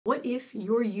what if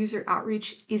your user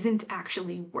outreach isn't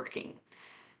actually working?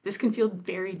 This can feel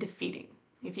very defeating.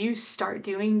 If you start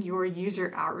doing your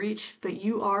user outreach, but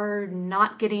you are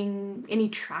not getting any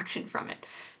traction from it,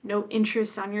 no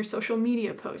interest on your social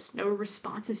media posts, no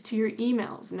responses to your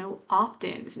emails, no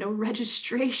opt-ins, no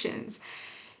registrations,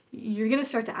 you're going to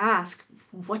start to ask,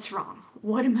 what's wrong?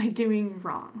 What am I doing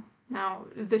wrong? Now,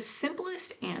 the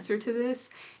simplest answer to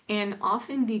this, and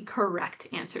often the correct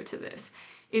answer to this,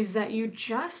 is that you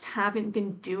just haven't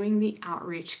been doing the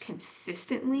outreach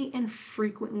consistently and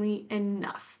frequently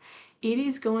enough. It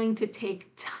is going to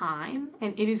take time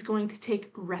and it is going to take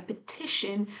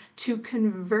repetition to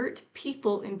convert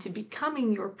people into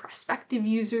becoming your prospective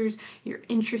users, your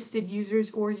interested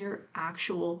users, or your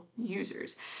actual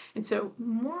users. And so,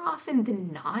 more often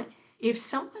than not, if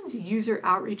someone's user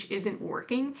outreach isn't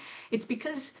working, it's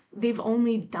because they've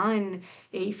only done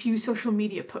a few social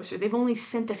media posts, or they've only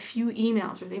sent a few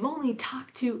emails, or they've only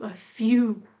talked to a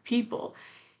few people.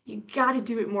 You got to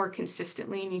do it more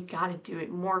consistently and you got to do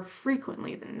it more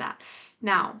frequently than that.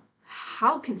 Now,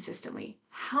 how consistently,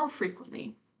 how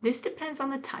frequently? This depends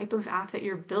on the type of app that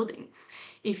you're building.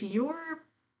 If your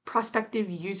prospective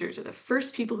users are the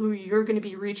first people who you're going to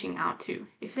be reaching out to,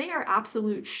 if they are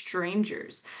absolute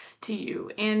strangers to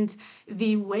you, and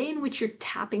the way in which you're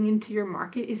tapping into your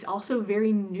market is also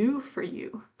very new for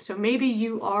you. So maybe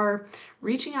you are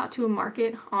reaching out to a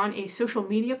market on a social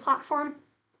media platform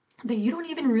that you don't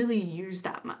even really use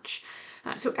that much.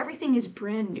 So everything is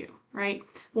brand new, right?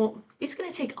 Well, it's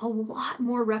going to take a lot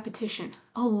more repetition,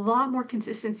 a lot more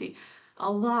consistency,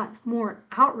 a lot more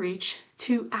outreach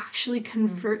to actually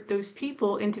convert those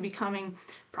people into becoming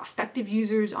prospective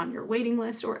users on your waiting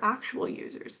list or actual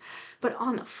users. But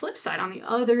on the flip side, on the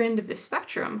other end of the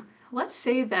spectrum, let's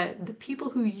say that the people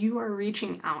who you are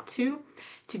reaching out to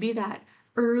be that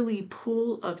early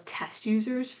pool of test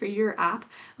users for your app,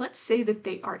 let's say that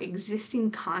they are existing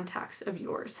contacts of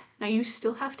yours. Now you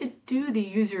still have to do the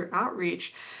user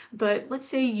outreach, but let's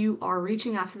say you are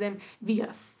reaching out to them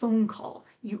via phone call.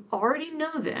 You already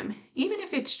know them, even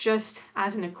if it's just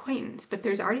as an acquaintance, but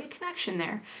there's already a connection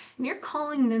there, and you're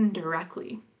calling them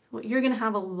directly. Well, you're going to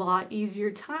have a lot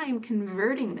easier time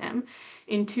converting them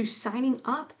into signing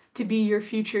up to be your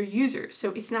future users.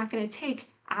 So it's not going to take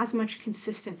as much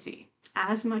consistency,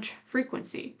 as much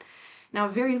frequency. Now,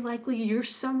 very likely you're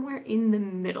somewhere in the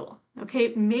middle,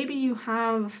 okay? Maybe you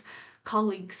have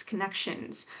colleagues,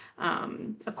 connections,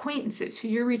 acquaintances who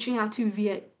you're reaching out to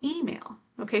via email,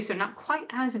 okay? So not quite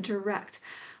as direct.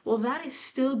 Well, that is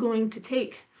still going to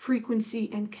take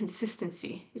frequency and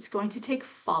consistency. It's going to take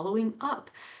following up.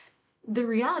 The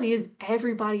reality is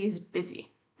everybody is busy.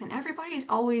 And everybody's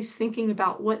always thinking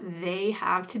about what they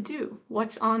have to do,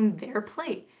 what's on their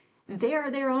plate. They are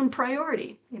their own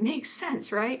priority. It makes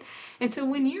sense, right? And so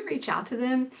when you reach out to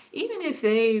them, even if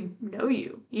they know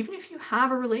you, even if you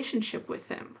have a relationship with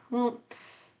them, well,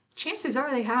 chances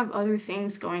are they have other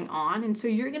things going on, and so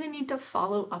you're going to need to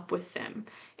follow up with them.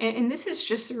 And this is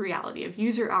just the reality of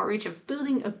user outreach, of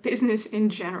building a business in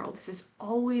general. This is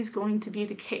always going to be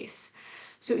the case.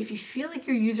 So if you feel like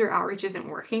your user outreach isn't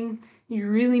working, you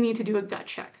really need to do a gut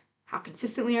check. How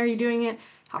consistently are you doing it?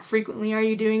 How frequently are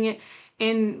you doing it?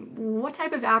 And what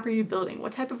type of app are you building?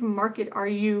 What type of market are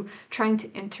you trying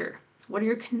to enter? What are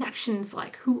your connections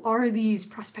like? Who are these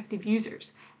prospective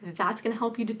users? That's going to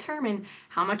help you determine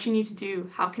how much you need to do,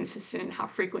 how consistent, and how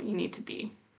frequent you need to be.